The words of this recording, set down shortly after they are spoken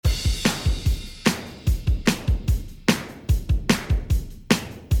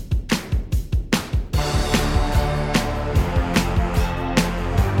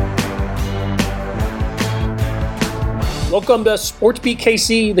Welcome to Sports Beat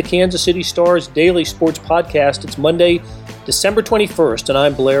KC, the Kansas City Star's daily sports podcast. It's Monday, December 21st, and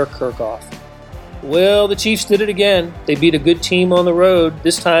I'm Blair Kirchhoff. Well, the Chiefs did it again. They beat a good team on the road,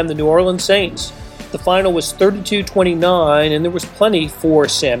 this time the New Orleans Saints. The final was 32-29, and there was plenty for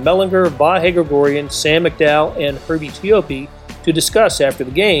Sam Mellinger, Vahe Gregorian, Sam McDowell, and Herbie Teope to discuss after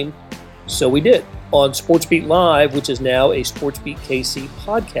the game. So we did on Sports Beat Live, which is now a Sports Beat KC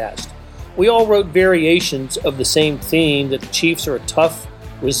podcast. We all wrote variations of the same theme, that the Chiefs are a tough,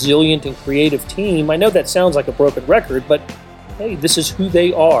 resilient, and creative team. I know that sounds like a broken record, but hey, this is who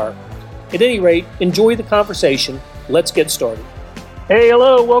they are. At any rate, enjoy the conversation. Let's get started. Hey,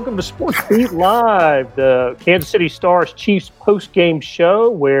 hello, welcome to Sports Beat Live, the Kansas City Stars Chiefs post-game show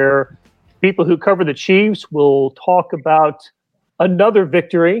where people who cover the Chiefs will talk about another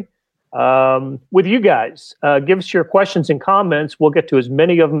victory with you guys. Give us your questions and comments. We'll get to as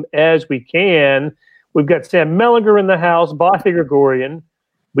many of them as we can. We've got Sam Mellinger in the house, Vahe Gregorian.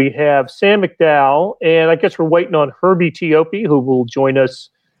 We have Sam McDowell, and I guess we're waiting on Herbie Teope, who will join us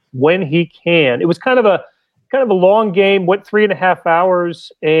when he can. It was kind of a long game, went 3.5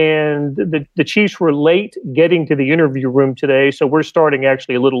 hours, and the Chiefs were late getting to the interview room today, so we're starting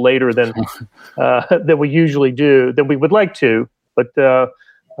actually a little later than we usually do, than we would like to. But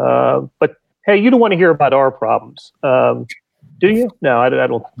hey, you don't want to hear about our problems, do you? No, I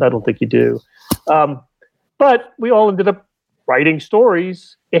don't think you do. But we all ended up writing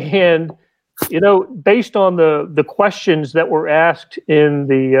stories, and based on the questions that were asked in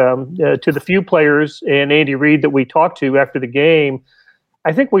to the few players and Andy Reid that we talked to after the game,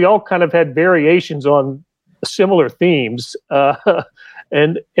 I think we all kind of had variations on similar themes.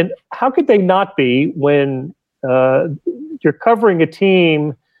 And how could they not be when you're covering a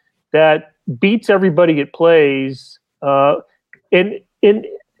team that beats everybody it plays, and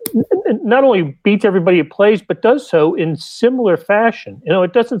not only beats everybody it plays, but does so in similar fashion.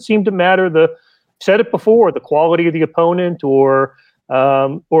 It doesn't seem to matter said it before, the quality of the opponent or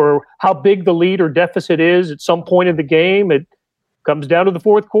how big the lead or deficit is at some point in the game. It comes down to the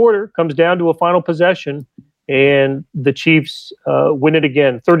fourth quarter, comes down to a final possession, and the Chiefs win it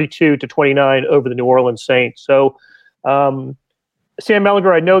again, 32-29 over the New Orleans Saints. So, Sam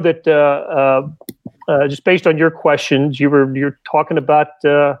Mellinger, I know that just based on your questions, you're talking about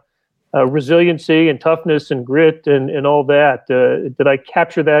resiliency and toughness and grit and all that. Did I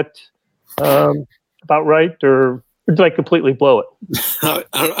capture that about right, or did I completely blow it? I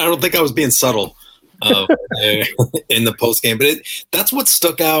don't think I was being subtle in the post game, but that's what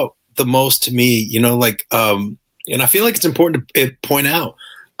stuck out the most to me. And I feel like it's important to point out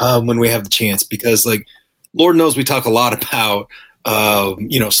when we have the chance, because Lord knows we talk a lot about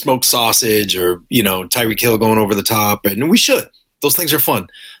smoked sausage or Tyreek Hill going over the top, and we should. Those things are fun.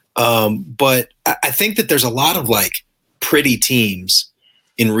 But I think that there's a lot of pretty teams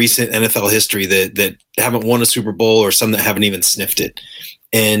in recent NFL history that haven't won a Super Bowl, or some that haven't even sniffed it.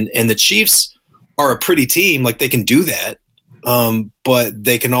 And the Chiefs are a pretty team. They can do that. But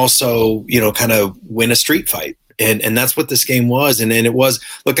they can also, kind of win a street fight. And that's what this game was. And it was,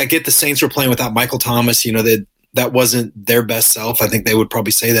 look, I get the Saints were playing without Michael Thomas, that wasn't their best self. I think they would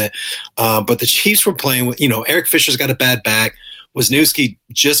probably say that. But the Chiefs were playing with, Eric Fisher's got a bad back. Wisniewski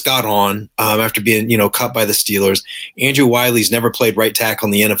just got on after being, cut by the Steelers. Andrew Wiley's never played right tackle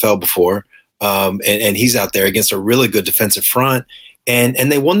in the NFL before. And he's out there against a really good defensive front.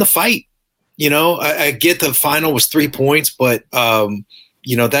 And they won the fight. I get the final was 3 points, but,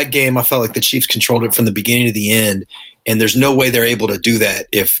 that game, I felt like the Chiefs controlled it from the beginning to the end. And there's no way they're able to do that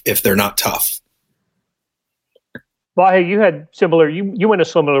if they're not tough. Vahe, you had similar. You went a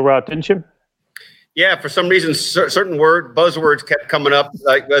similar route, didn't you? Yeah, for some reason, certain buzzwords kept coming up,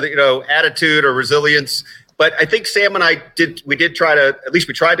 like whether attitude or resilience. But I think Sam and I did try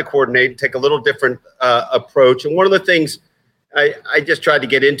to coordinate and take a little different approach. And one of the things I just tried to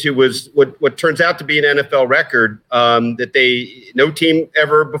get into was what turns out to be an NFL record, that no team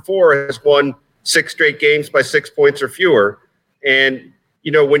ever before has won 6 straight games by 6 points or fewer. And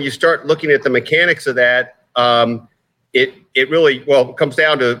when you start looking at the mechanics of that. It really comes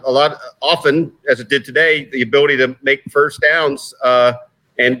down to often, as it did today, the ability to make first downs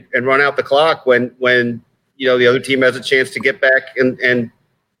and run out the clock when the other team has a chance to get back and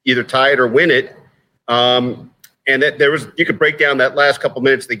either tie it or win it. And that you could break down that last couple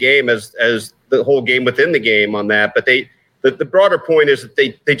minutes of the game as the whole game within the game on that. But the broader point is that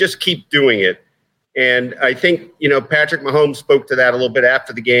they just keep doing it. And I think Patrick Mahomes spoke to that a little bit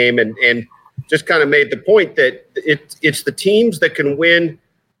after the game and just kind of made the point that it's the teams that can win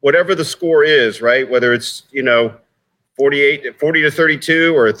whatever the score is, right? Whether it's,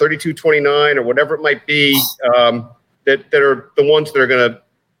 40-32 or 32-29 or whatever it might be. that are the ones that are going to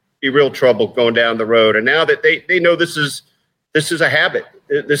be real trouble going down the road. And now that they know this is a habit,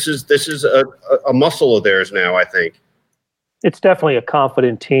 this is a muscle of theirs now, I think. It's definitely a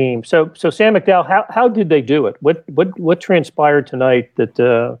confident team. So Sam McDowell, how did they do it? What transpired tonight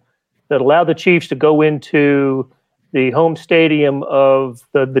that allowed the Chiefs to go into the home stadium of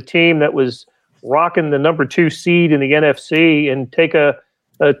the team that was rocking the number 2 seed in the NFC and take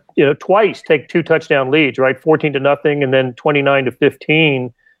twice take 2 touchdown leads, right? 14-0 and then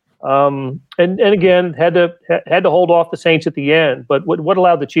 29-15. And again, had to hold off the Saints at the end. But what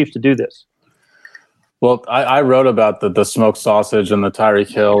allowed the Chiefs to do this? Well, I wrote about the smoked sausage and the Tyreek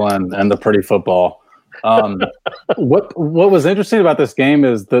Hill and the pretty football. What was interesting about this game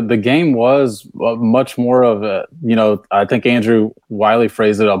is the game was much more of a, I think Andrew Wiley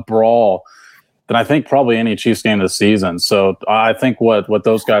phrased it, a brawl than I think probably any Chiefs game this season. So I think what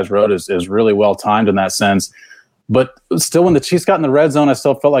those guys wrote is really well timed in that sense. But still, when the Chiefs got in the red zone, I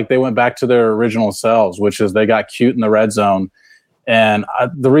still felt like they went back to their original selves, which is they got cute in the red zone. And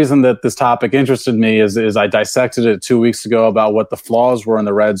the reason that this topic interested me is I dissected it 2 weeks ago about what the flaws were in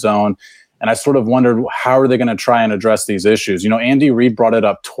the red zone. And I sort of wondered, how are they going to try and address these issues? Andy Reid brought it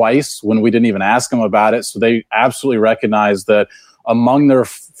up twice when we didn't even ask him about it. So they absolutely recognized that among their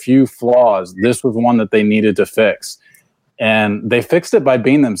few flaws, this was one that they needed to fix. And they fixed it by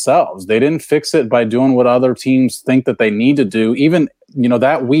being themselves. They didn't fix it by doing what other teams think that they need to do. Even,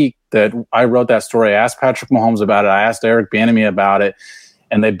 that week that I wrote that story, I asked Patrick Mahomes about it. I asked Eric Bieniemy about it.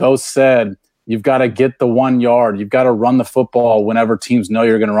 And they both said, you've got to get the 1 yard. You've got to run the football whenever teams know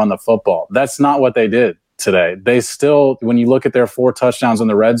you're going to run the football. That's not what they did today. They still, when you look at their 4 touchdowns in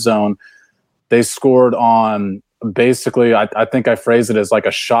the red zone, they scored on basically, I think I phrased it as like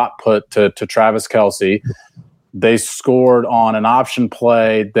a shot put to Travis Kelce. They scored on an option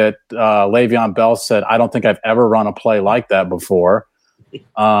play that Le'Veon Bell said, I don't think I've ever run a play like that before.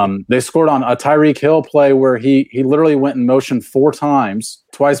 They scored on a Tyreek Hill play where he literally went in motion 4 times,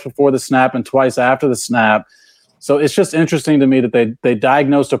 twice before the snap and twice after the snap. So it's just interesting to me that they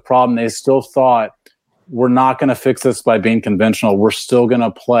diagnosed a problem. They still thought, we're not going to fix this by being conventional. We're still going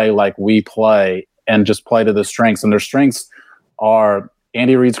to play like we play and just play to the strengths. And their strengths are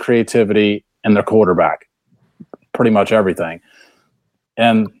Andy Reid's creativity and their quarterback. Pretty much everything.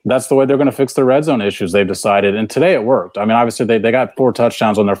 And that's the way they're going to fix their red zone issues, they've decided. And today it worked. I mean, obviously they got 4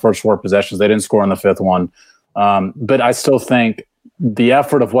 touchdowns on their first 4 possessions. They didn't score on the 5th one. But I still think the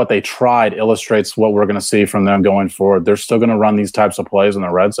effort of what they tried illustrates what we're going to see from them going forward. They're still going to run these types of plays in the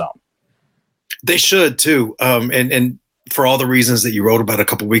red zone. They should too. And for all the reasons that you wrote about a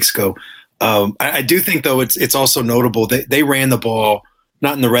couple weeks ago, I do think though it's also notable that they ran the ball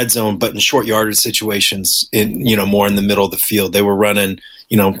not in the red zone, but in short yardage situations, more in the middle of the field. They were running,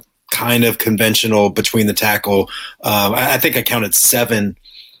 kind of conventional between the tackle. I think I counted 7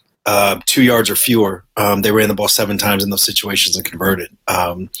 2 yards or fewer. They ran the ball 7 times in those situations and converted.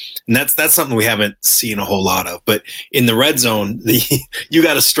 And that's something we haven't seen a whole lot of. But in the red zone, you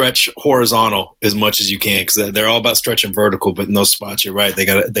got to stretch horizontal as much as you can because they're all about stretching vertical. But in those spots, you're right, they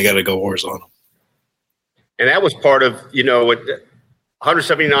got to go horizontal. And that was part of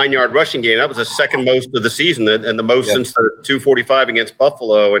 179-yard rushing game. That was the second most of the season and the most since the 245 against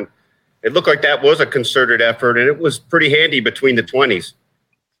Buffalo. And it looked like that was a concerted effort, and it was pretty handy between the 20s.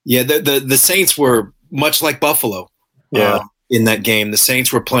 Yeah, the Saints were much like Buffalo in that game. The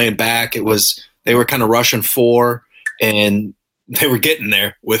Saints were playing back. They were kind of rushing 4, and they were getting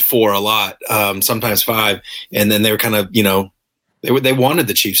there with 4 a lot, sometimes 5. And then they were kind of, they wanted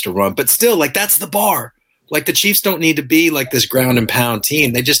the Chiefs to run. But still, that's the bar. The Chiefs don't need to be like this ground and pound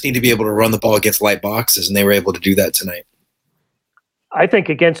team. They just need to be able to run the ball against light boxes, and they were able to do that tonight. I think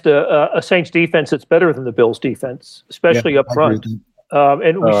against a Saints defense, it's better than the Bills defense, especially up front.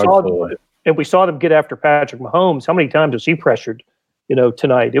 And we saw them get after Patrick Mahomes. How many times was he pressured?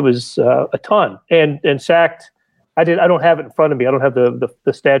 Tonight it was a ton and sacked. I don't have it in front of me. I don't have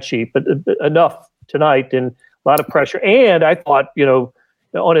the stat sheet, but enough tonight and a lot of pressure. And I thought,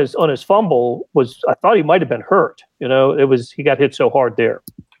 on his fumble I thought he might have been hurt. He got hit so hard there.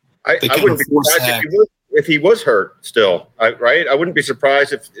 I wouldn't be surprised if he was hurt still, right? I wouldn't be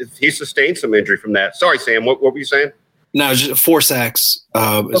surprised if he sustained some injury from that. Sorry, Sam, what were you saying? No, just 4 sacks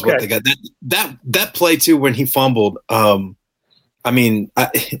is what they got. That play too when he fumbled. My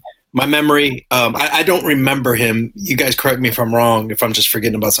memory, I don't remember him. You guys correct me if I'm wrong. If I'm just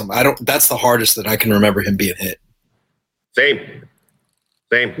forgetting about something, that's the hardest that I can remember him being hit. Same.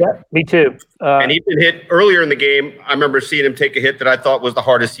 Yeah, me too. And he'd been hit earlier in the game. I remember seeing him take a hit that I thought was the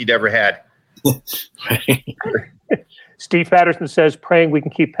hardest he'd ever had. Steve Patterson says, praying we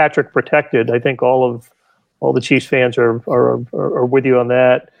can keep Patrick protected. I think all of all the Chiefs fans are with you on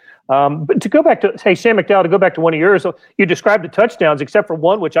that. But to go back to, hey, Sam McDowell, to go back to one of yours, you described the touchdowns, except for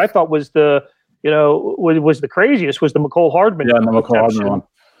one, which I thought was the craziest, was the Mecole Hardman. Yeah, the Mecole Hardman one.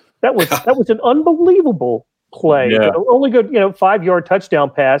 That was an unbelievable play. Yeah. Only good, 5-yard touchdown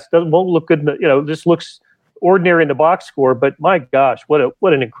pass. Won't look good. This looks ordinary in the box score, but my gosh, what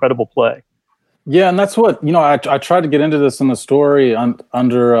an incredible play. Yeah, and that's what I tried to get into this in the story under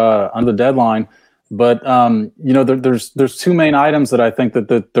the deadline. But there's two main items that I think that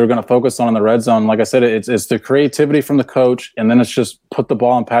they're going to focus on in the red zone. Like I said, it's the creativity from the coach, and then it's just put the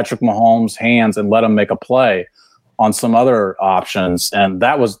ball in Patrick Mahomes' hands and let him make a play on some other options. And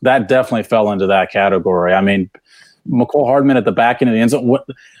that definitely fell into that category. I mean, Mecole Hardman at the back end of the end zone.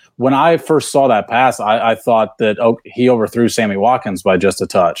 When I first saw that pass, I thought that he overthrew Sammy Watkins by just a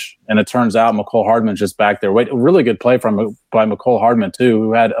touch, and it turns out Mecole Hardman's just back there. A really good play by Mecole Hardman too,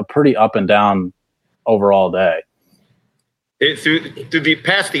 who had a pretty up and down overall day. Through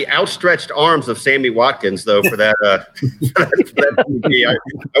past the outstretched arms of Sammy Watkins, though, for that,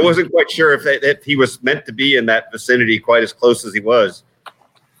 I wasn't quite sure if he was meant to be in that vicinity quite as close as he was.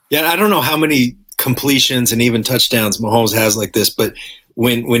 Yeah, I don't know how many completions and even touchdowns Mahomes has like this, but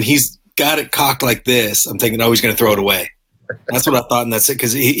when he's got it cocked like this, I'm thinking, he's going to throw it away. That's what I thought, and that's it,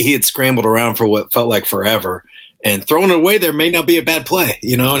 because he had scrambled around for what felt like forever, and throwing it away there may not be a bad play,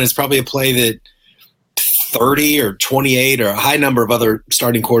 and it's probably a play that 30 or 28 or a high number of other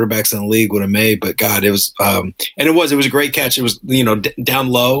starting quarterbacks in the league would have made. But God, it was it was a great catch. It was down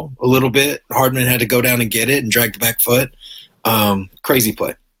low a little bit. Hardman had to go down and get it and drag the back foot. Crazy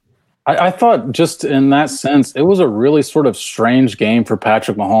play. I thought, just in that sense, it was a really sort of strange game for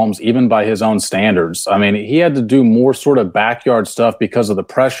Patrick Mahomes, even by his own standards. I mean, he had to do more sort of backyard stuff because of the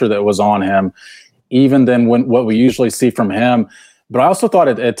pressure that was on him, even than what we usually see from him. But I also thought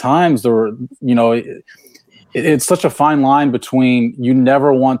at times there were, it's such a fine line between, you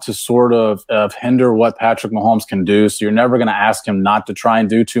never want to sort of hinder what Patrick Mahomes can do. So you're never going to ask him not to try and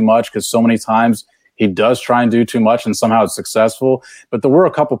do too much, because so many times he does try and do too much and somehow it's successful. But there were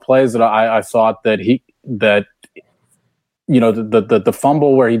a couple plays that I thought that the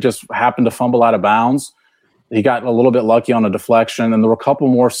fumble where he just happened to fumble out of bounds, he got a little bit lucky on a deflection. And there were a couple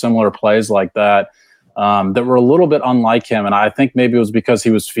more similar plays like that that were a little bit unlike him. And I think maybe it was because he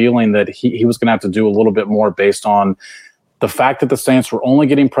was feeling that he was going to have to do a little bit more based on the fact that the Saints were only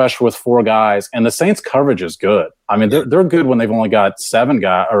getting pressure with 4 guys, and the Saints coverage is good. I mean, they're good when they've only got 7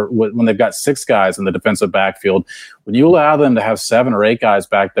 guys, or when they've got 6 guys in the defensive backfield. When you allow them to have 7 or 8 guys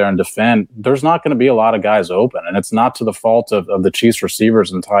back there and defend, there's not going to be a lot of guys open, and it's not to the fault of the Chiefs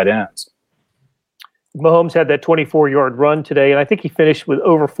receivers and tight ends. Mahomes had that 24-yard run today, and I think he finished with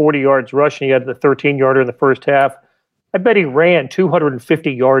over 40 yards rushing. He had the 13-yarder in the first half. I bet he ran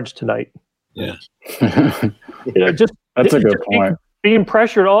 250 yards tonight. Yeah. That's a good point. Being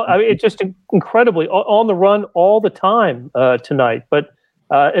pressured, it's just incredibly on the run all the time tonight. But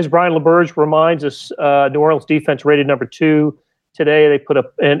as Brian LaBerge reminds us, New Orleans defense rated number 2 today. They put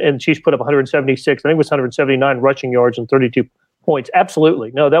up, and Chiefs put up 176. I think it was 179 rushing yards and 32 points.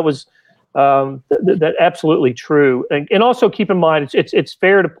 Absolutely, no, that was that absolutely true. And also keep in mind, it's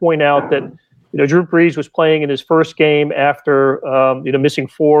fair to point out that Drew Brees was playing in his first game after missing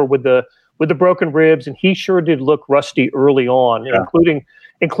 4 with the broken ribs, and he sure did look rusty early on,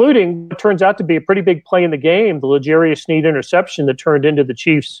 including what turns out to be a pretty big play in the game, the L'Jarius Sneed interception that turned into the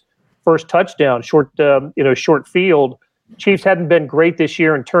Chiefs' first touchdown, short field. Chiefs hadn't been great this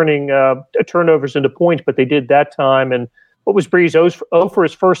year in turning turnovers into points, but they did that time. And what was Brees? 0 for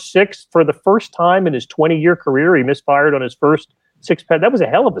his first 6 for the first time in his 20-year career. He misfired on his first 6 pad. That was a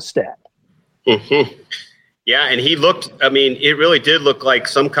hell of a stat. Mm-hmm. Yeah, and he looked, it really did look like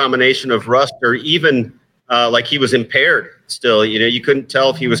some combination of rust or even like he was impaired still. You couldn't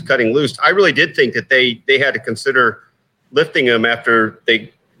tell if he was cutting loose. I really did think that they had to consider lifting him after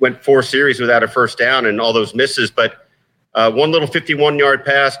they went 4 series without a first down and all those misses. But one little 51-yard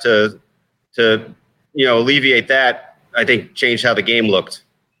pass to alleviate that, I think, changed how the game looked.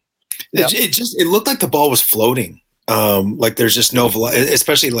 It looked like the ball was floating. Like there's just no velocity,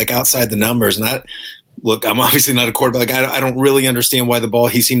 especially like outside the numbers. And look, I'm obviously not a quarterback. I don't really understand why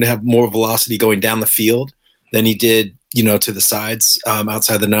he seemed to have more velocity going down the field than he did, to the sides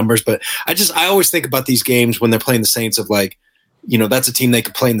outside the numbers. But I always think about these games when they're playing the Saints of that's a team they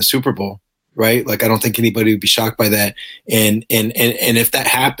could play in the Super Bowl, right? Like I don't think anybody would be shocked by that. And if that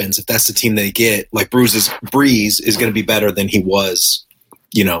happens, if that's the team they get, like Brees is going to be better than he was.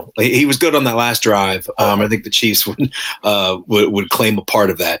 He was good on that last drive. I think the Chiefs would claim a part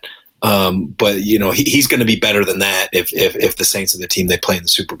of that. But he's going to be better than that if the Saints are the team they play in the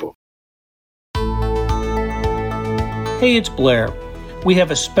Super Bowl. Hey, it's Blair. We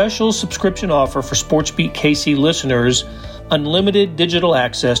have a special subscription offer for SportsBeat KC listeners, unlimited digital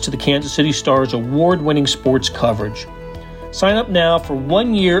access to the Kansas City Stars award-winning sports coverage. Sign up now for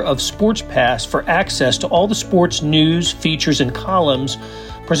 1 year of Sports Pass for access to all the sports news, features, and columns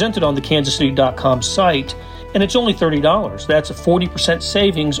presented on the kansascity.com site, and it's only $30. That's a 40%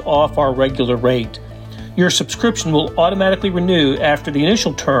 savings off our regular rate. Your subscription will automatically renew after the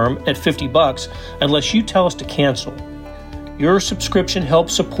initial term at $50 unless you tell us to cancel. Your subscription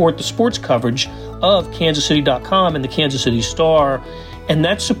helps support the sports coverage of kansascity.com and the Kansas City Star, and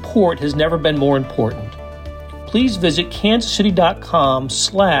that support has never been more important. Please visit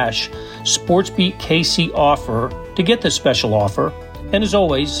kansascity.com/SportsBeatKC offer to get this special offer. And as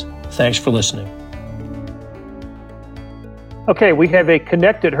always, thanks for listening. Okay, we have a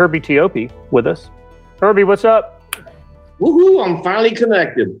connected Herbie Teope with us. Herbie, what's up? Woohoo! I'm finally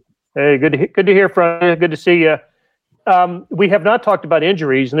connected. Hey, good to hear from you. Good to see you. We have not talked about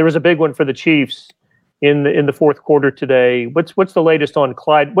injuries, and there was a big one for the Chiefs in the fourth quarter today. What's the latest on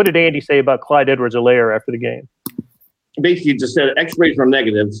Clyde? What did Andy say about Clyde Edwards-Helaire after the game? Basically, just said X-rays were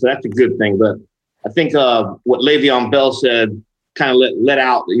negative, so that's a good thing. But I think what Le'Veon Bell said kind of let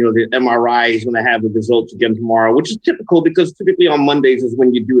out, the MRI is going to have the results again tomorrow, which is typical because typically on Mondays is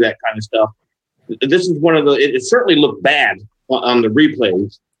when you do that kind of stuff. This is one of it certainly looked bad on the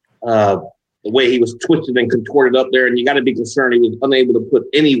replays, the way he was twisted and contorted up there. And you got to be concerned he was unable to put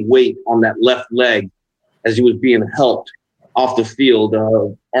any weight on that left leg as he was being helped off the field,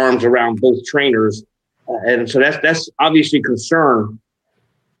 arms around both trainers. And so that's obviously concern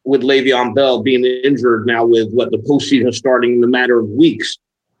with Le'Veon Bell being injured now with the postseason starting in a matter of weeks.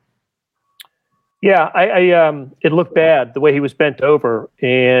 Yeah, it looked bad the way he was bent over,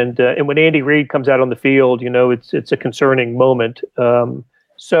 and when Andy Reid comes out on the field, it's a concerning moment.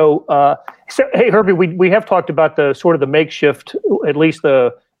 So hey Herbie, we have talked about the makeshift, at least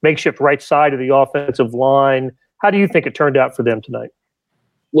the makeshift right side of the offensive line. How do you think it turned out for them tonight?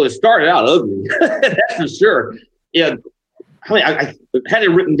 Well, it started out ugly, that's for sure. Yeah, I had it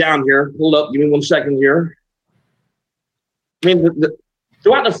written down here. Hold up, give me 1 second here. I mean,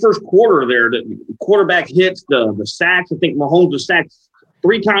 throughout the first quarter there, the quarterback hits, the sacks. I think Mahomes was sacked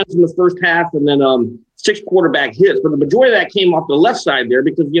 3 times in the first half, and then 6 quarterback hits. But the majority of that came off the left side there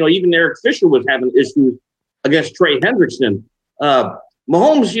because, even Eric Fisher was having issues against Trey Hendrickson.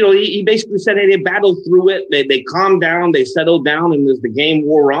 Mahomes, he basically said, hey, they battled through it. They calmed down. They settled down. And as the game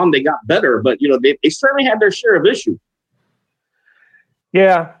wore on, they got better. But, they certainly had their share of issues.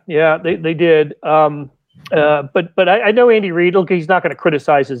 Yeah, they did. But I know Andy Reid, he's not going to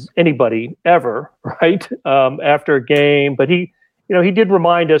criticize anybody ever, right? After a game, but he did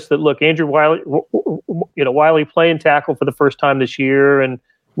remind us that, look, Andrew Wiley playing tackle for the first time this year, and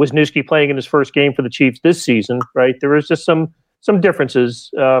Wisniewski playing in his first game for the Chiefs this season, right? There was just some differences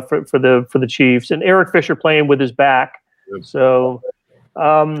for the Chiefs, and Eric Fisher playing with his back. So,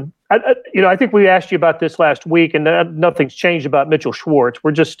 I think we asked you about this last week, and nothing's changed about Mitchell Schwartz.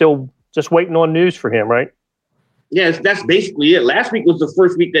 We're just waiting on news for him, right? Yes, that's basically it. Last week was the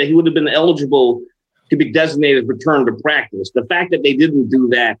first week that he would have been eligible to be designated return to practice. The fact that they didn't do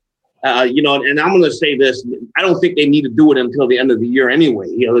that, and I'm going to say this, I don't think they need to do it until the end of the year anyway.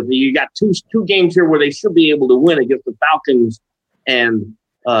 You got two games here where they should be able to win against the Falcons and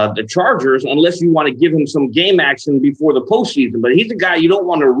the Chargers, unless you want to give him some game action before the postseason. But he's a guy you don't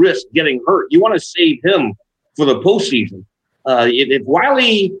want to risk getting hurt. You want to save him for the postseason. If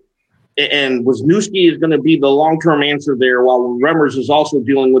Wiley and Wisniewski is going to be the long-term answer there, while Remmers is also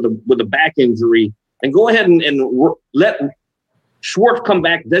dealing with a back injury, and go ahead and let Schwartz come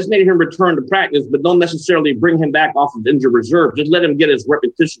back, designate him return to practice, but don't necessarily bring him back off of injured reserve. Just let him get his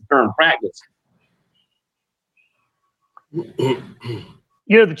repetition during practice.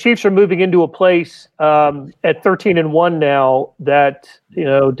 The Chiefs are moving into a place at 13-1 now that,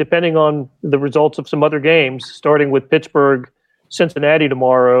 depending on the results of some other games, starting with Pittsburgh, Cincinnati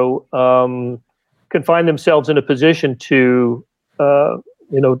tomorrow, can find themselves in a position to have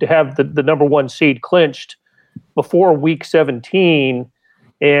the number 1 seed clinched before Week 17.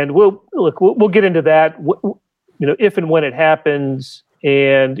 And we'll get into that, if and when it happens.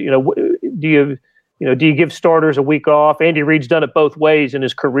 And do you give starters a week off? Andy Reid's done it both ways in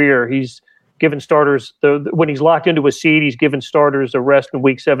his career. He's given starters when he's locked into a seed, he's given starters a rest in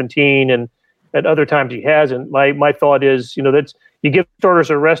Week 17, and at other times he hasn't. My thought is, that's you give starters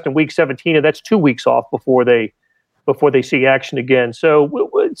a rest in Week 17, and that's 2 weeks off before they see action again. So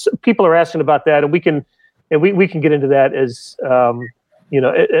people are asking about that, and we can get into that as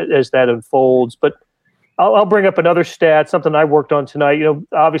as that unfolds. But I'll bring up another stat, something I worked on tonight.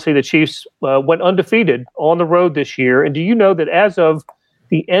 Obviously the Chiefs went undefeated on the road this year. And do you know that as of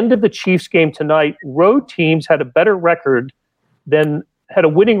the end of the Chiefs game tonight, road teams had a better record than had a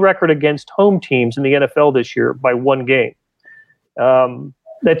winning record against home teams in the NFL this year by one game?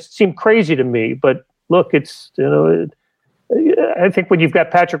 That seemed crazy to me, but look, it's, I think when you've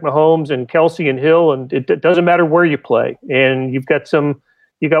got Patrick Mahomes and Kelsey and Hill, and it doesn't matter where you play, and you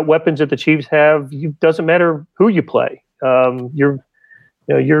got weapons that the Chiefs have. It doesn't matter who you play. You're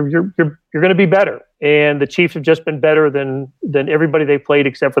going to be better, and the Chiefs have just been better than everybody they played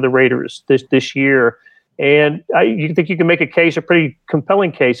except for the Raiders this year. And you think you can make a case, a pretty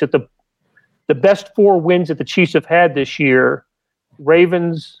compelling case, that the best 4 wins that the Chiefs have had this year,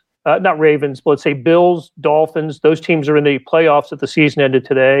 not Ravens, but let's say Bills, Dolphins, those teams are in the playoffs if the season ended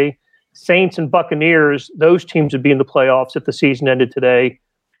today. Saints and Buccaneers, those teams would be in the playoffs if the season ended today,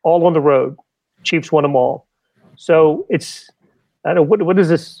 all on the road. Chiefs won them all. So it's, I don't know, what is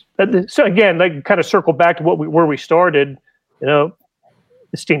this? So again, like kind of circle back to where we started.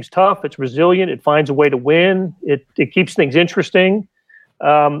 This team's tough. It's resilient. It finds a way to win. It keeps things interesting.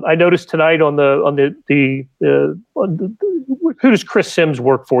 I noticed tonight on who does Chris Sims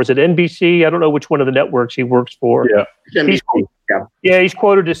work for? Is it NBC? I don't know which one of the networks he works for. Yeah, he's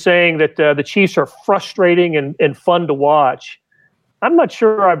quoted as saying that the Chiefs are frustrating and fun to watch. I'm not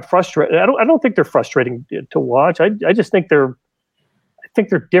sure I'm frustrated. I don't think they're frustrating to watch. I just think they're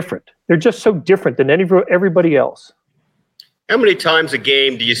different. They're just so different than everybody else. How many times a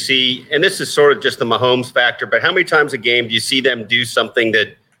game do you see, and this is sort of just the Mahomes factor, but how many times a game do you see them do something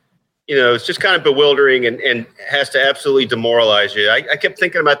that, it's just kind of bewildering and has to absolutely demoralize you? I kept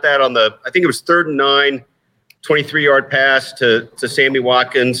thinking about that on I think it was 3rd and 9, 23-yard pass to Sammy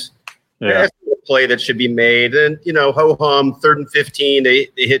Watkins. Yeah. That's a play that should be made. And, ho-hum, 3rd and 15, they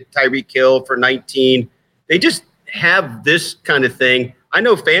hit Tyreek Hill for 19. They just have this kind of thing. I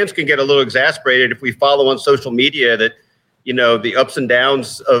know fans can get a little exasperated if we follow on social media that, the ups and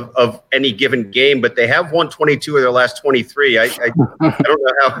downs of any given game, but they have won 22 of their last 23. I don't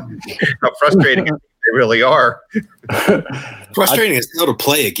know how frustrating they really are. Frustrating is still to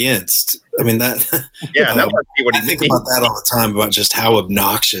play against. I mean, that. Yeah, that must be what I think about that all the time, about just how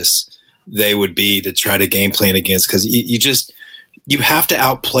obnoxious they would be to try to game plan against, because you have to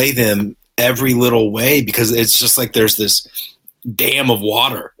outplay them every little way, because it's just like there's this dam of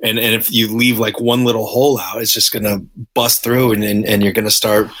water, and if you leave like one little hole out, it's just going to bust through, and you're going to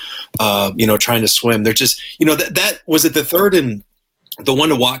start trying to swim. They're just that was it, the third and the one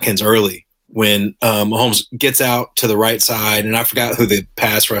to Watkins early when Mahomes gets out to the right side, and I forgot who the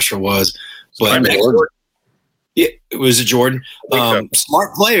pass rusher was, but yeah, it was a Jordan.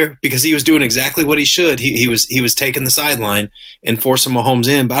 Smart player, because he was doing exactly what he should. He was taking the sideline and forcing Mahomes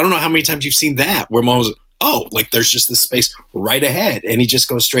in. But I don't know how many times you've seen that where Mahomes, there's just this space right ahead, and he just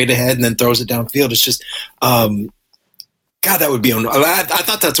goes straight ahead and then throws it downfield. It's just, God, that would be on. I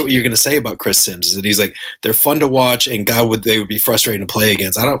thought that's what you're going to say about Chris Sims, is that he's like, they're fun to watch, and God, they would be frustrating to play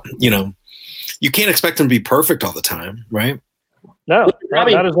against. You can't expect them to be perfect all the time, right? No,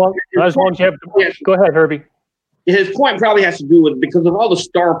 not as long as you have. Go ahead, Herbie. His point probably has to do with, because of all the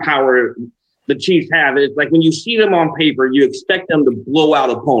star power the Chiefs have. It's like when you see them on paper, you expect them to blow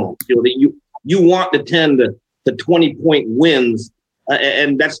out opponents. You want the 10 to 20-point wins,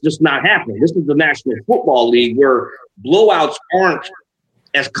 and that's just not happening. This is the National Football League, where blowouts aren't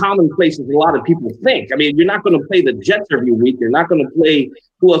as commonplace as a lot of people think. I mean, you're not going to play the Jets every week. You're not going to play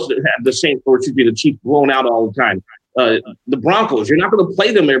who else have the Saints, or should be the Chiefs blown out all the time. The Broncos, you're not going to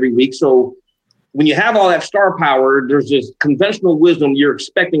play them every week. So when you have all that star power, there's this conventional wisdom, you're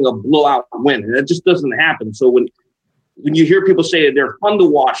expecting a blowout win, and that just doesn't happen. So when you hear people say that they're fun to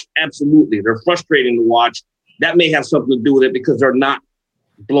watch, absolutely. They're frustrating to watch. That may have something to do with it, because they're not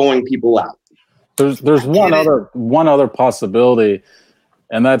blowing people out. There's one other possibility,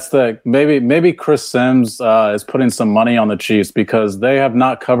 and that's that maybe Chris Sims is putting some money on the Chiefs, because they have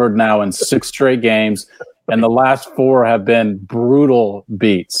not covered now in 6 straight games, and the last 4 have been brutal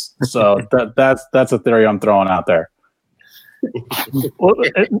beats. So that's a theory I'm throwing out there. Well,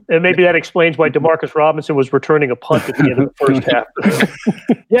 and maybe that explains why Demarcus Robinson was returning a punt at the end of the first half.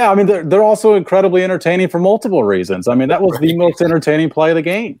 Yeah, I mean, they're also incredibly entertaining for multiple reasons. I mean, that was the most entertaining play of the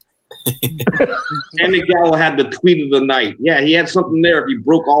game. Andy Gallo had the tweet of the night. Yeah, he had something there if he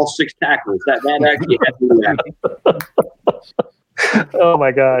broke all 6 tackles. That actually had to happen. Oh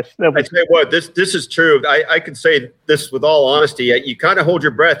my gosh! I tell you what, this is true. I can say this with all honesty. You kind of hold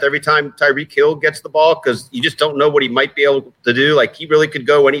your breath every time Tyreek Hill gets the ball, because you just don't know what he might be able to do. Like, he really could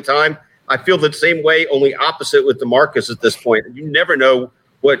go anytime. I feel the same way, only opposite with DeMarcus at this point. You never know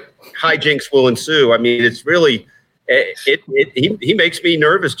what hijinks will ensue. I mean, it's really he makes me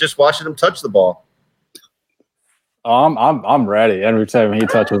nervous just watching him touch the ball. I'm ready every time he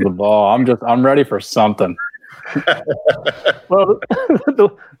touches the ball. I'm ready for something. Well,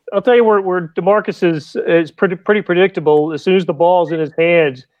 I'll tell you where DeMarcus is pretty predictable. As soon as the ball's in his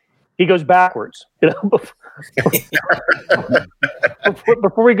hands, he goes backwards.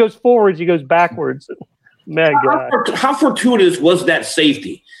 Before he goes forwards, he goes backwards. Man, how fortuitous was that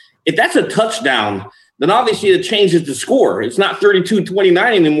safety? If that's a touchdown, then obviously it changes the score. It's not 32-29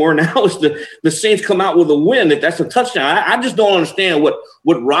 anymore. Now it's the Saints come out with a win. If that's a touchdown, I just don't understand what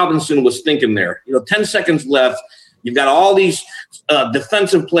Robinson was thinking there. 10 seconds left. You've got all these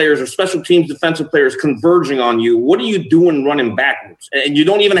defensive players or special teams defensive players converging on you. What are you doing running backwards? And you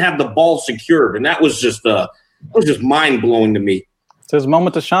don't even have the ball secured. And that was just mind blowing to me. It's his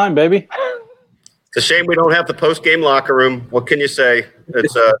moment to shine, baby. It's a shame we don't have the post-game locker room. What can you say?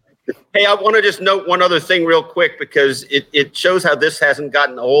 It's Hey, I want to just note one other thing real quick because it shows how this hasn't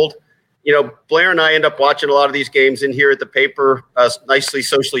gotten old. Blair and I end up watching a lot of these games in here at the paper, nicely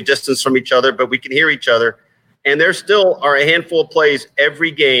socially distanced from each other, but we can hear each other. And there still are a handful of plays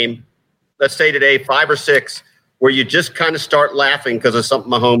every game, let's say today, 5 or 6, where you just kind of start laughing because of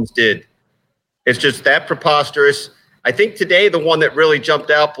something Mahomes did. It's just that preposterous. I think today the one that really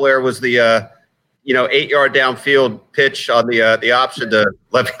jumped out, Blair, was the 8-yard downfield pitch on the option to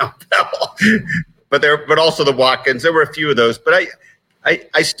Le'Veon Bell, but also the Watkins. There were a few of those, but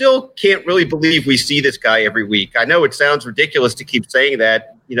I still can't really believe we see this guy every week. I know it sounds ridiculous to keep saying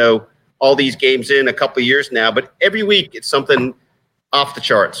that, all these games in a couple of years now, but every week it's something off the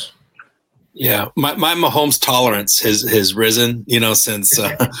charts. Yeah, my Mahomes tolerance has risen, since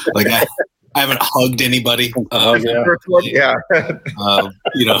I haven't hugged anybody.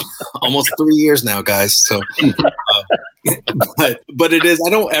 Almost 3 years now, guys. So, but it is.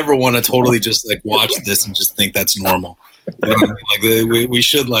 I don't ever want to totally just watch this and just think that's normal. We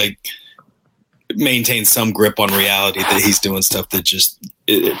should maintain some grip on reality that he's doing stuff that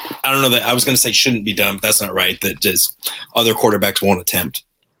I don't know that I was going to say shouldn't be done, but that's not right. That just other quarterbacks won't attempt.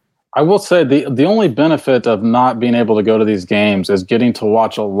 I will say the only benefit of not being able to go to these games is getting to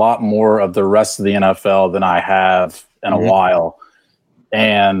watch a lot more of the rest of the NFL than I have in a while.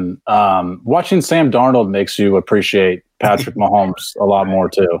 And watching Sam Darnold makes you appreciate Patrick Mahomes a lot more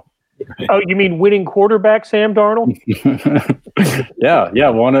too. Oh, you mean winning quarterback Sam Darnold? Yeah.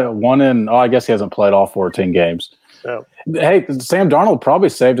 One in, I guess he hasn't played all 14 games. Oh. Hey, Sam Darnold probably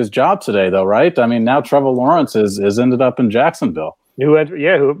saved his job today though, right? I mean, now Trevor Lawrence is ended up in Jacksonville.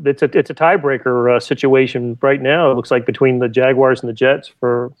 It's a tiebreaker situation right now. It looks like between the Jaguars and the Jets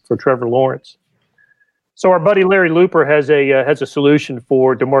for Trevor Lawrence. So our buddy Larry Looper has a solution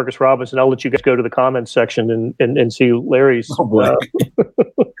for DeMarcus Robinson. I'll let you guys go to the comments section and see Larry's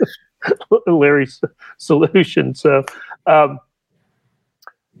Larry's solution. So,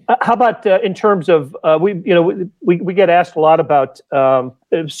 how about in terms of we get asked a lot about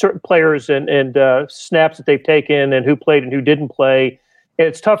certain players and snaps that they've taken and who played and who didn't play. And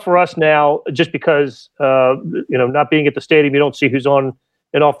it's tough for us now just because not being at the stadium, you don't see who's on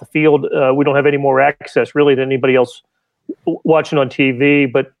and off the field. We don't have any more access really than anybody else watching on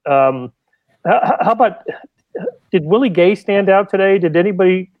TV. But how about did Willie Gay stand out today? Did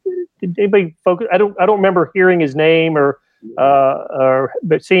anybody focus? I don't remember hearing his name or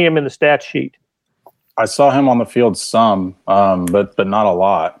but seeing him in the stat sheet. I saw him on the field some, but not a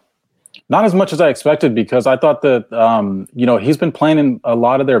lot. Not as much as I expected because I thought that he's been playing in a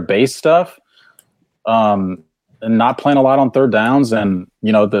lot of their base stuff, and not playing a lot on third downs. And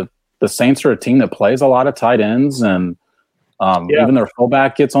the Saints are a team that plays a lot of tight ends, and even their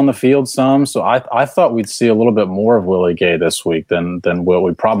fullback gets on the field some. So I thought we'd see a little bit more of Willie Gay this week than what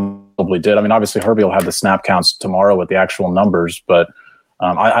we probably did. I mean, obviously Herbie will have the snap counts tomorrow with the actual numbers, but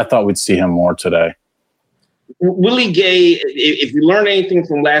I thought we'd see him more today. Willie Gay, if you learn anything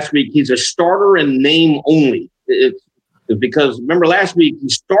from last week, he's a starter in name only. It's because remember last week he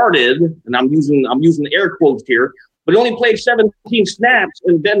started, and I'm using air quotes here, but he only played 17 snaps,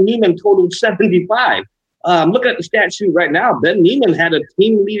 and Ben Niemann totaled 75. I'm looking at the stat sheet right now. Ben Niemann had a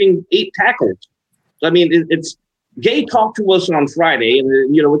team-leading 8 tackles. So, I mean, it's Gay talked to us on Friday, and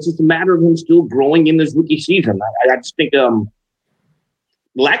it's just a matter of him still growing in this rookie season. I just think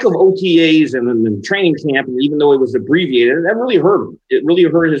lack of OTAs and training camp, and even though it was abbreviated, that really hurt him. It really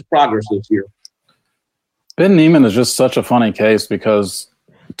hurt his progress this year. Ben Niemann is just such a funny case because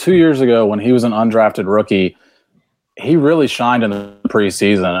 2 years ago when he was an undrafted rookie, he really shined in the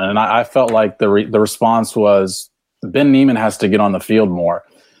preseason. And I felt like the response was Ben Niemann has to get on the field more.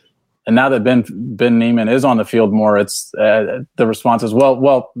 now that Ben Niemann is on the field more, it's the response is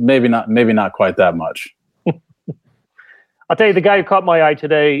well, maybe not quite that much. I'll tell you, the guy who caught my eye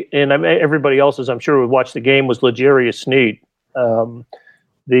today, and everybody else's, I'm sure, who watched the game, was L'Jarius Sneed.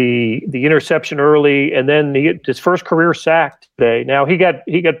 The interception early, and then his first career sack today. Now he got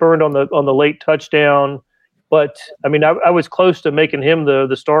burned on the late touchdown, but I mean, I was close to making him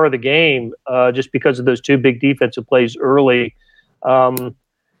the star of the game just because of those two big defensive plays early.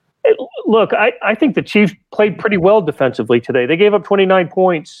 Look, I think the Chiefs played pretty well defensively today. They gave up 29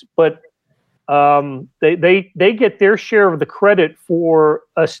 points, but they get their share of the credit for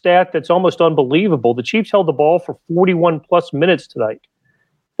a stat that's almost unbelievable. The Chiefs held the ball for 41 plus minutes tonight.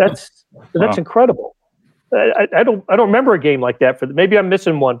 That's incredible. I don't remember a game like that maybe I'm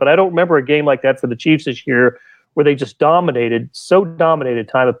missing one, but I don't remember a game like that for the Chiefs this year where they just dominated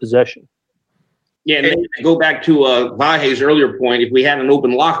time of possession. Yeah, and then go back to Vahe's earlier point. If we had an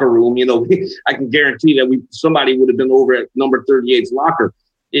open locker room, I can guarantee that somebody would have been over at number 38's locker.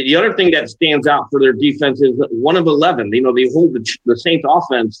 The other thing that stands out for their defense is 1 of 11. They hold the Saints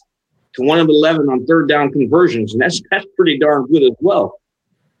offense to 1 of 11 on third down conversions, and that's pretty darn good as well.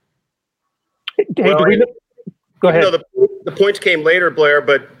 Go ahead. The points came later, Blair,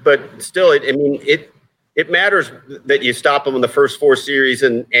 but still, it matters that you stop them in the first 4 series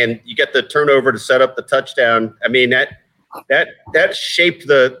and you get the turnover to set up the touchdown. I mean, that shaped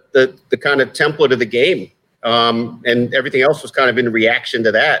the kind of template of the game. And everything else was kind of in reaction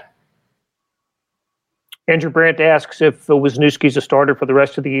to that. Andrew Brandt asks if Wisniewski's a starter for the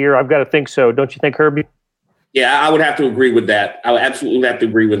rest of the year. I've got to think so. Don't you think, Herbie? Yeah, I would have to agree with that. I would absolutely have to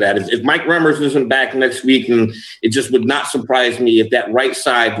agree with that. If Mike Remmers isn't back next week, and it just would not surprise me if that right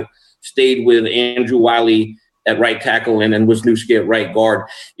side stayed with Andrew Wiley at right tackle and Wisniewski at right guard.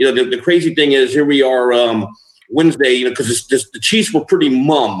 The crazy thing is, here we are Wednesday, because the Chiefs were pretty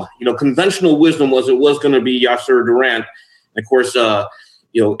mum. Conventional wisdom was it was going to be Yasser Durant. And of course,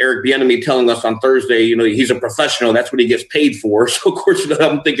 Eric Bieniemy telling us on Thursday, he's a professional. That's what he gets paid for. So, of course,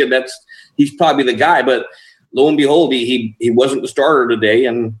 I'm thinking he's probably the guy. But lo and behold, he wasn't the starter today.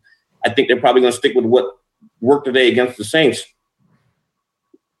 And I think they're probably going to stick with what worked today against the Saints.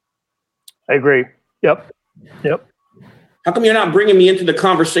 I agree. Yep. How come you're not bringing me into the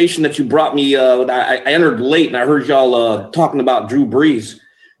conversation that you brought me? I entered late, and I heard y'all talking about Drew Brees.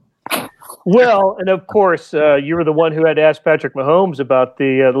 Well, and of course, you were the one who had asked Patrick Mahomes about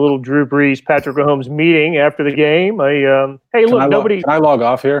the little Drew Brees Patrick Mahomes meeting after the game. Can I log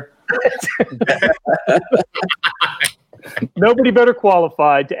off here? Nobody better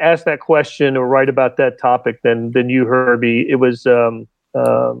qualified to ask that question or write about that topic than you, Herbie. It was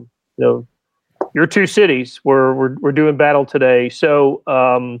your two cities were doing battle today. So,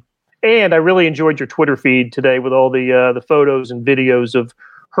 and I really enjoyed your Twitter feed today with all the photos and videos of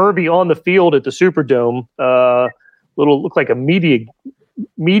Herbie on the field at the Superdome. Looked like a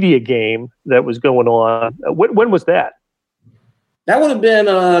media game that was going on. When was that? That would have been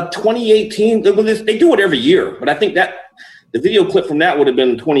 2018. They do it every year, but I think that the video clip from that would have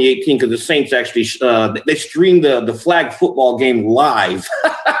been 2018 because the Saints actually they streamed the flag football game live.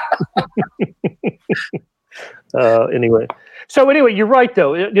 Anyway, you're right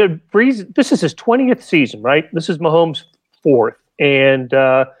though. Brees, this is his 20th season, right? This is Mahomes' 4th, and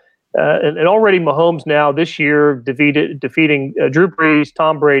already Mahomes now this year defeating Drew Brees,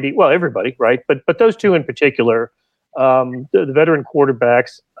 Tom Brady, well, everybody, right? But those two in particular, the veteran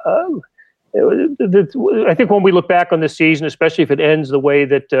quarterbacks. I think when we look back on this season, especially if it ends the way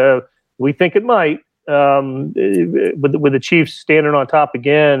that we think it might, with the Chiefs standing on top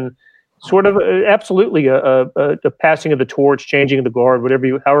again, sort of absolutely a passing of the torch, changing of the guard,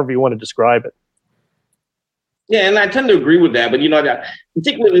 however you want to describe it. Yeah, and I tend to agree with that. But I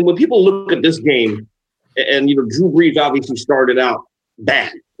think when people look at this game, and Drew Brees obviously started out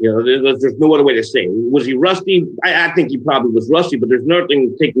bad. There's no other way to say it. Was he rusty? I think he probably was rusty, but there's another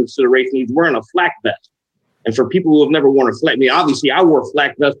thing to take into consideration. He's wearing a flak vest. And for people who have never worn a flak, obviously I wore a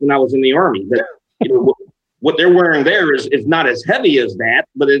flak vest when I was in the Army. But what they're wearing there is not as heavy as that,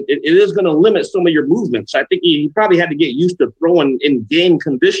 but it is going to limit some of your movements. I think he probably had to get used to throwing in game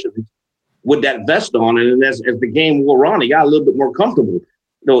conditions with that vest on. And as the game wore on, he got a little bit more comfortable.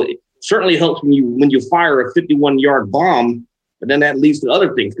 It certainly helps when you fire a 51-yard bomb. But then that leads to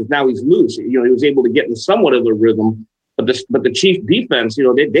other things because now he's loose. He was able to get in somewhat of a rhythm. But the Chiefs defense,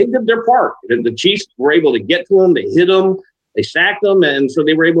 they did their part. The Chiefs were able to get to him. They hit him. They sacked him. And so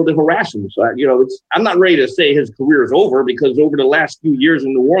they were able to harass him. So, I'm not ready to say his career is over because over the last few years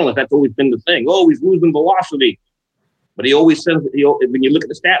in New Orleans, that's always been the thing. Oh, he's losing velocity. But he always says, when you look at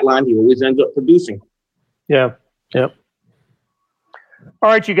the stat line, he always ends up producing. Yeah. All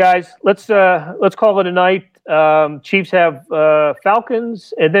right, you guys, let's call it a night. Chiefs have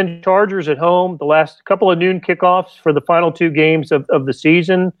Falcons and then Chargers at home. The last couple of noon kickoffs for the final two games of the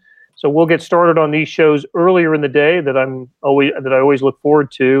season. So we'll get started on these shows earlier in the day that I always look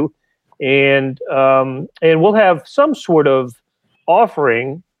forward to, and we'll have some sort of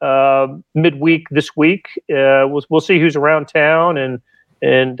offering midweek this week. We'll see who's around town and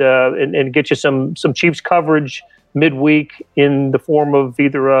get you some Chiefs coverage midweek in the form of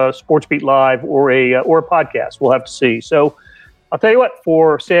either a Sports Beat Live or a podcast. We'll have to see. So I'll tell you what,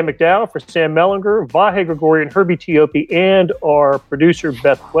 for Sam McDowell, for Sam Mellinger, Vahe Gregorian, Herbie Teope, and our producer,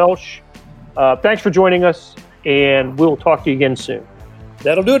 Beth Welsh, thanks for joining us, and we'll talk to you again soon.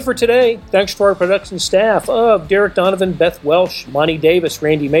 That'll do it for today. Thanks to our production staff of Derek Donovan, Beth Welsh, Monty Davis,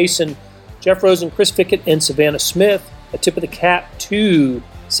 Randy Mason, Jeff Rosen, Chris Fickett, and Savannah Smith. A tip of the cap to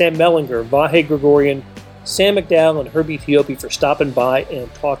Sam Mellinger, Vahe Gregorian, Sam McDowell, and Herbie Teope for stopping by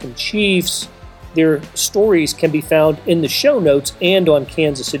and talking Chiefs. Their stories can be found in the show notes and on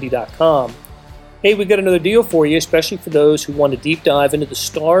kansascity.com. Hey, we got another deal for you, especially for those who want to deep dive into the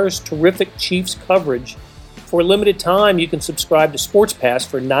Stars' terrific Chiefs coverage. For a limited time, you can subscribe to Sports Pass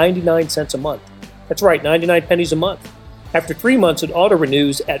for 99 cents a month. That's right, 99 pennies a month. After 3 months, it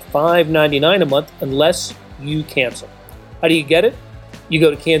auto-renews at $5.99 a month unless you cancel. How do you get it? You go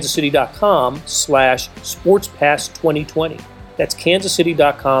to kansascity.com/SportsPass2020. That's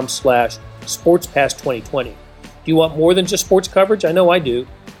kansascity.com/SportsPass2020. Do you want more than just sports coverage? I know I do.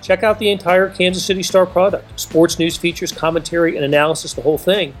 Check out the entire Kansas City Star product. Sports news, features, commentary, and analysis, the whole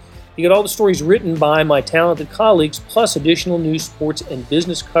thing. You get all the stories written by my talented colleagues, plus additional news, sports, and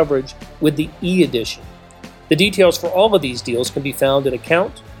business coverage with the e-edition. The details for all of these deals can be found at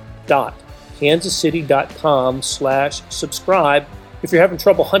account.kansascity.com/subscribe. If you're having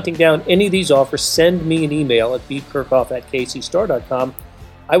trouble hunting down any of these offers, send me an email at bkirkhoff@kcstar.com.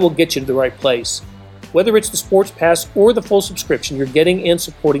 I will get you to the right place. Whether it's the Sports Pass or the full subscription, you're getting and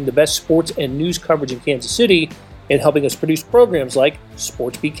supporting the best sports and news coverage in Kansas City and helping us produce programs like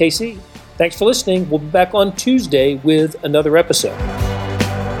Sports Beat KC. Thanks for listening. We'll be back on Tuesday with another episode.